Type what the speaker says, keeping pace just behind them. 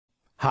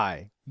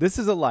Hi, this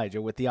is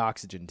Elijah with the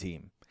Oxygen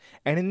team,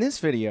 and in this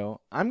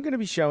video, I'm going to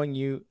be showing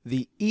you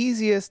the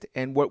easiest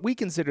and what we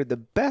consider the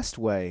best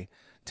way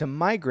to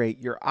migrate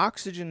your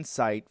Oxygen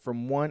site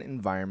from one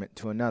environment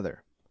to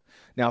another.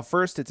 Now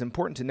first, it's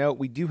important to note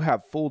we do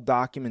have full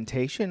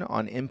documentation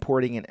on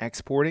importing and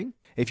exporting.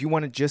 If you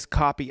want to just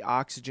copy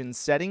Oxygen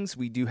settings,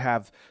 we do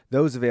have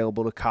those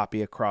available to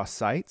copy across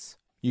sites.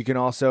 You can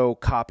also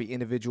copy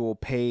individual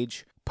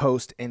page,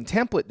 post, and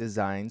template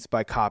designs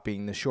by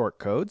copying the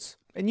shortcodes.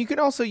 And you can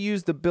also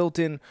use the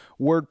built-in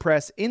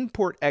WordPress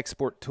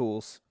import-export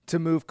tools to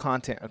move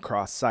content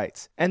across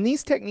sites. And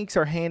these techniques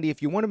are handy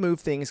if you want to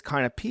move things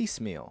kind of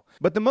piecemeal.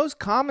 But the most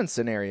common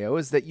scenario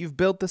is that you've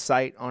built the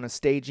site on a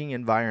staging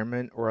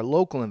environment or a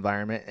local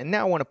environment and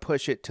now want to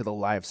push it to the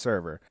live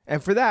server.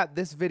 And for that,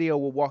 this video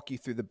will walk you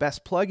through the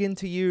best plugin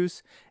to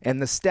use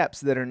and the steps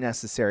that are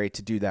necessary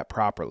to do that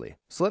properly.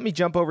 So let me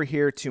jump over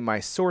here to my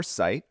source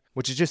site,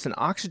 which is just an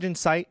Oxygen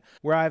site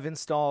where I've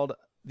installed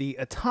the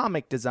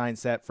Atomic design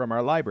set from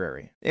our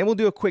library. And we'll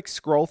do a quick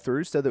scroll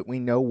through so that we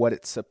know what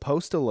it's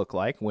supposed to look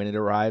like when it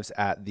arrives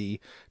at the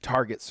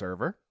target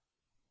server.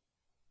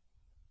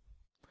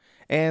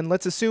 And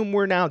let's assume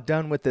we're now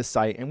done with this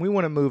site and we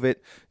want to move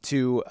it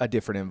to a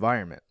different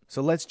environment.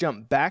 So let's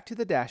jump back to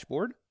the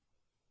dashboard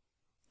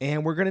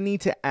and we're going to need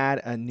to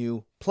add a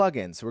new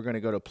plugin. So we're going to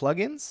go to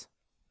Plugins,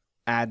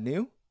 Add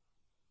New,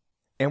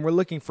 and we're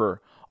looking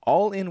for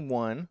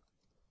AllinOne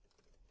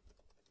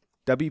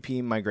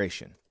WP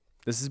Migration.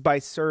 This is by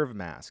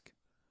ServeMask.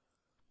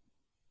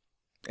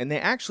 And they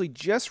actually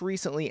just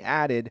recently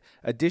added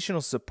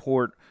additional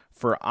support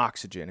for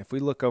Oxygen. If we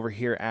look over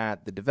here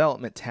at the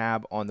development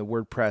tab on the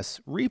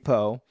WordPress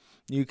repo,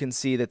 you can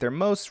see that their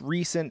most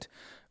recent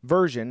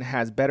version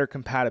has better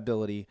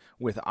compatibility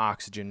with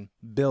Oxygen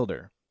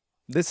Builder.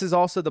 This is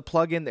also the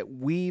plugin that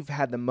we've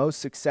had the most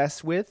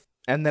success with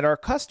and that our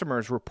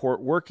customers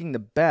report working the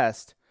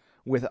best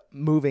with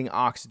moving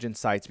Oxygen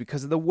sites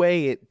because of the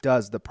way it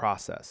does the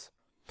process.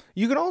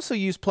 You can also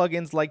use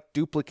plugins like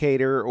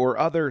Duplicator or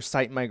other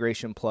site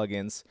migration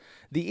plugins.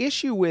 The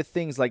issue with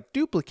things like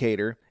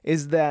Duplicator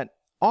is that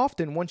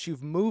often once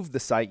you've moved the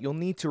site, you'll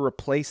need to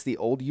replace the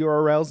old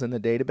URLs in the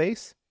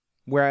database,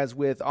 whereas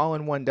with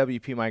AllinOne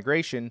WP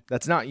Migration,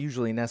 that's not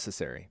usually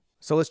necessary.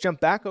 So let's jump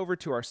back over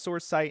to our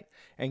source site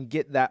and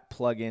get that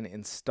plugin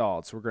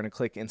installed. So we're going to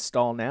click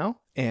Install Now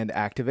and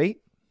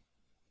Activate.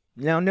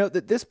 Now note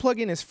that this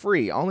plugin is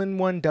free.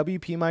 AllinOne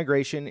WP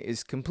Migration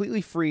is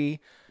completely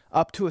free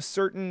up to a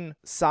certain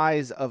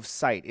size of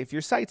site. If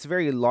your site's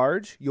very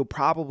large, you'll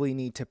probably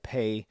need to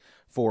pay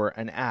for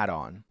an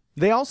add-on.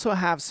 They also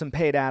have some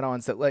paid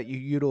add-ons that let you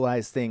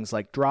utilize things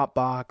like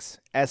Dropbox,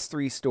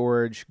 S3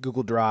 storage,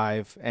 Google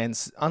Drive, and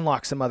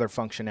unlock some other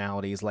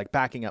functionalities like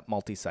backing up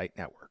multi-site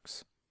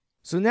networks.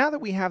 So now that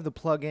we have the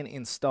plugin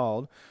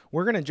installed,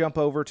 we're going to jump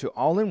over to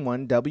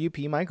AllinOne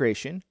WP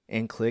Migration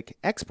and click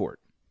Export.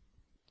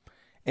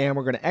 And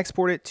we're going to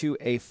export it to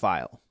a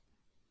file.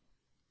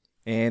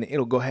 And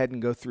it'll go ahead and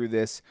go through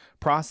this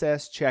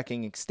process,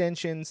 checking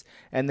extensions,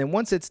 and then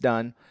once it's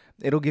done,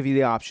 it'll give you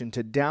the option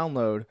to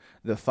download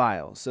the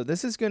file. So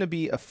this is going to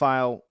be a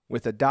file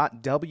with a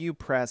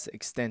 .wpress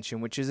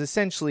extension, which is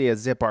essentially a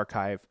zip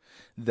archive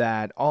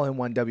that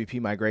AllinOne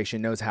WP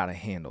Migration knows how to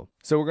handle.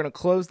 So we're going to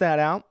close that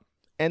out,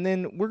 and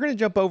then we're going to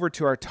jump over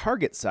to our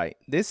target site.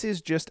 This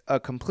is just a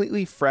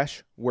completely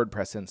fresh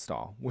WordPress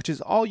install, which is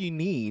all you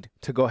need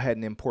to go ahead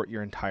and import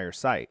your entire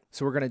site.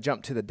 So we're going to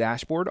jump to the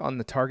dashboard on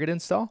the target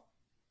install.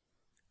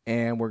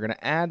 And we're going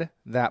to add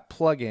that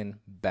plugin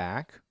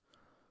back,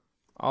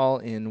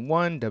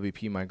 AllinOne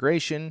WP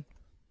Migration.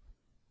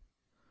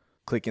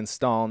 Click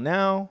Install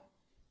Now.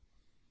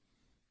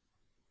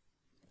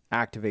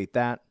 Activate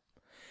that.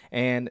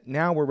 And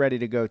now we're ready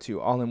to go to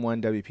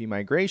AllinOne WP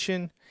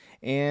Migration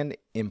and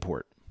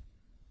import.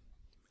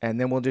 And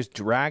then we'll just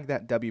drag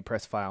that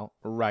WPress file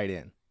right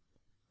in.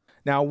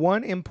 Now,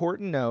 one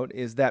important note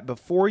is that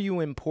before you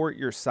import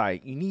your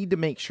site, you need to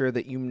make sure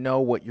that you know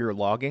what your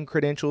login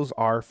credentials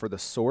are for the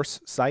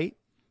source site,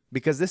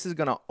 because this is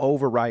going to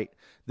overwrite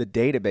the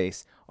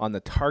database on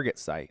the target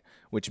site,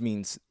 which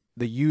means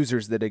the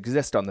users that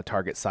exist on the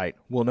target site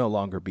will no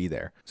longer be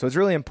there. So it's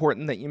really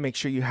important that you make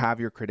sure you have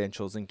your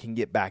credentials and can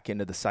get back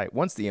into the site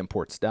once the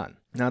import's done.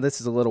 Now,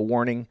 this is a little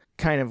warning,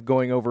 kind of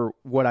going over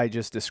what I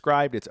just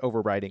described. It's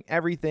overwriting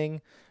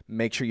everything.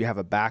 Make sure you have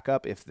a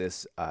backup if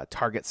this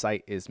target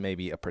site is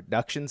maybe a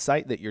production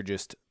site that you're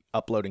just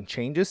uploading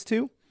changes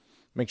to.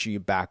 Make sure you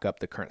back up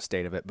the current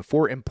state of it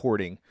before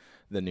importing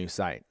the new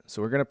site.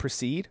 So we're going to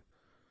proceed.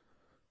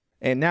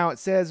 And now it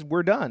says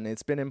we're done.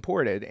 It's been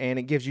imported, and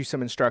it gives you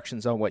some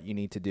instructions on what you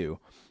need to do.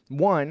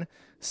 1,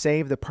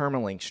 save the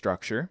permalink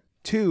structure.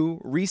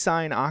 2,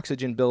 re-sign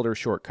Oxygen Builder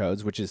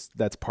shortcodes,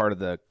 that's part of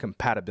the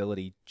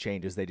compatibility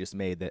changes they just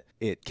made, that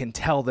it can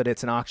tell that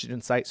it's an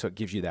Oxygen site, so it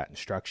gives you that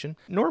instruction.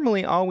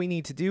 Normally, all we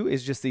need to do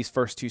is just these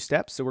first 2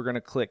 steps. So we're going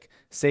to click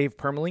Save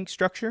Permalink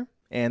Structure,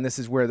 and this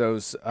is where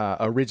those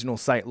original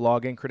site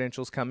login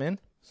credentials come in.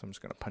 So I'm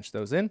just going to punch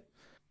those in.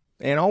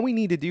 And all we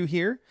need to do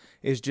here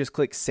is just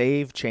click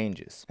Save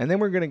Changes. And then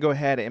we're going to go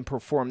ahead and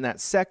perform that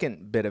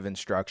second bit of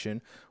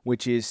instruction,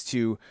 which is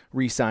to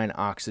re-sign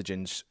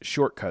Oxygen's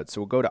shortcode.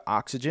 So we'll go to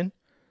Oxygen,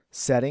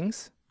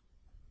 Settings,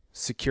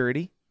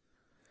 Security,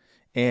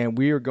 and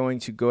we are going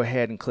to go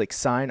ahead and click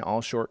Sign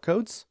All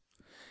Shortcodes.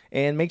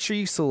 And make sure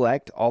you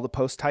select all the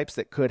post types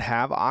that could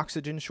have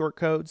Oxygen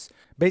shortcodes.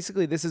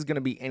 Basically, this is going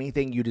to be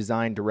anything you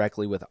design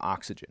directly with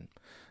Oxygen.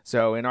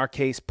 So in our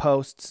case,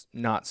 posts,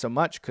 not so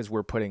much because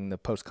we're putting the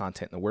post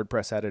content in the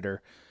WordPress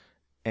editor.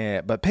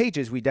 But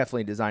pages, we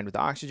definitely designed with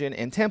Oxygen,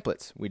 and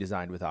templates, we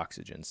designed with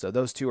Oxygen. So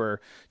those two are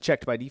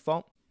checked by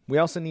default. We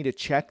also need to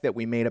check that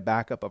we made a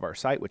backup of our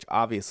site, which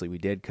obviously we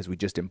did because we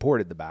just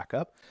imported the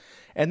backup.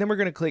 And then we're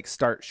going to click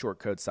Start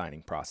Shortcode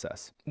Signing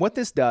Process. What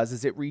this does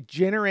is it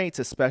regenerates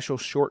a special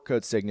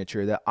shortcode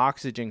signature that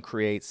Oxygen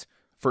creates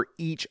for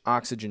each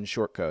Oxygen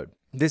shortcode.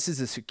 This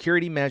is a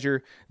security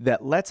measure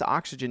that lets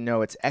Oxygen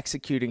know it's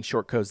executing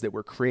shortcodes that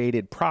were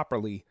created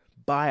properly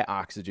by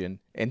Oxygen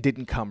and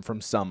didn't come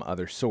from some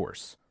other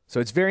source. So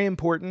it's very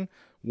important.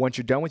 Once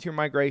you're done with your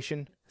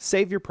migration,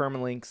 save your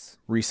permalinks,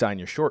 re-sign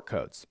your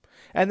shortcodes.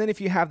 And then if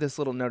you have this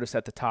little notice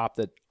at the top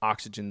that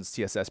Oxygen's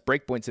CSS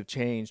breakpoints have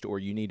changed or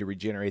you need to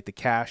regenerate the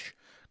cache,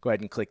 go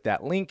ahead and click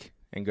that link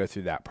and go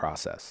through that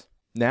process.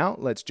 Now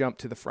let's jump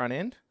to the front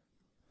end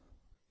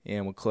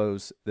and we'll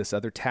close this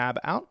other tab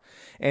out.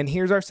 And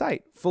here's our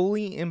site,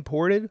 fully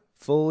imported,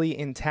 fully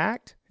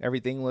intact.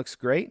 Everything looks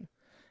great.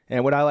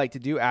 And what I like to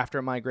do after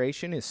a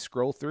migration is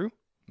scroll through,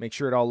 make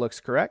sure it all looks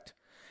correct.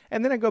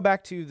 And then I go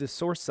back to the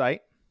source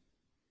site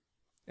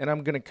and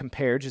I'm going to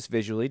compare just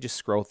visually, just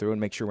scroll through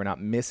and make sure we're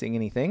not missing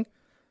anything.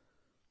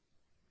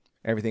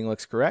 Everything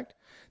looks correct.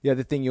 The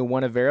other thing you'll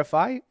want to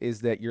verify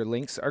is that your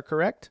links are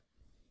correct.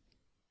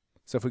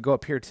 So if we go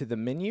up here to the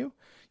menu,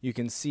 you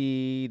can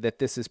see that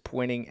this is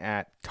pointing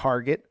at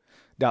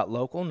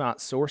target.local,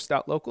 not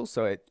source.local.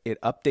 So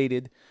it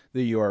updated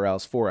the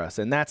URLs for us.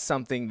 And that's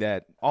something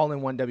that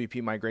All-in-One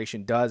WP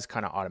migration does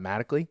kind of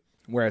automatically,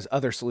 whereas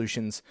other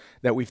solutions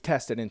that we've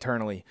tested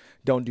internally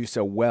don't do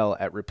so well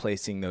at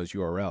replacing those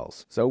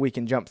URLs. So we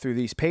can jump through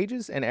these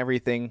pages and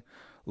everything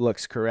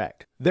looks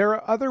correct. There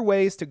are other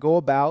ways to go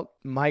about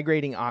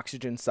migrating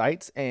Oxygen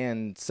sites,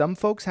 and some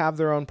folks have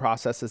their own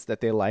processes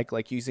that they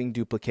like using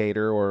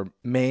Duplicator or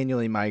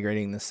manually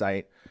migrating the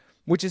site,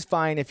 which is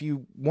fine if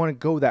you want to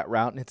go that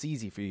route and it's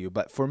easy for you.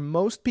 But for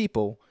most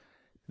people,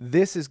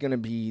 this is going to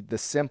be the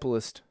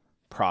simplest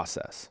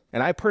process.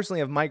 And I personally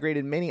have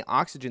migrated many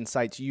Oxygen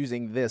sites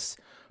using this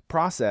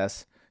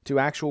process to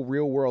actual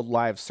real-world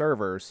live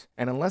servers.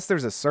 And unless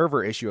there's a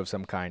server issue of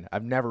some kind,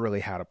 I've never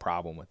really had a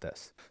problem with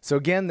this. So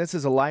again, this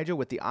is Elijah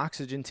with the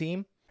Oxygen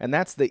team, and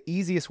that's the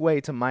easiest way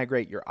to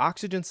migrate your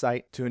Oxygen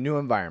site to a new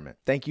environment.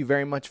 Thank you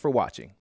very much for watching.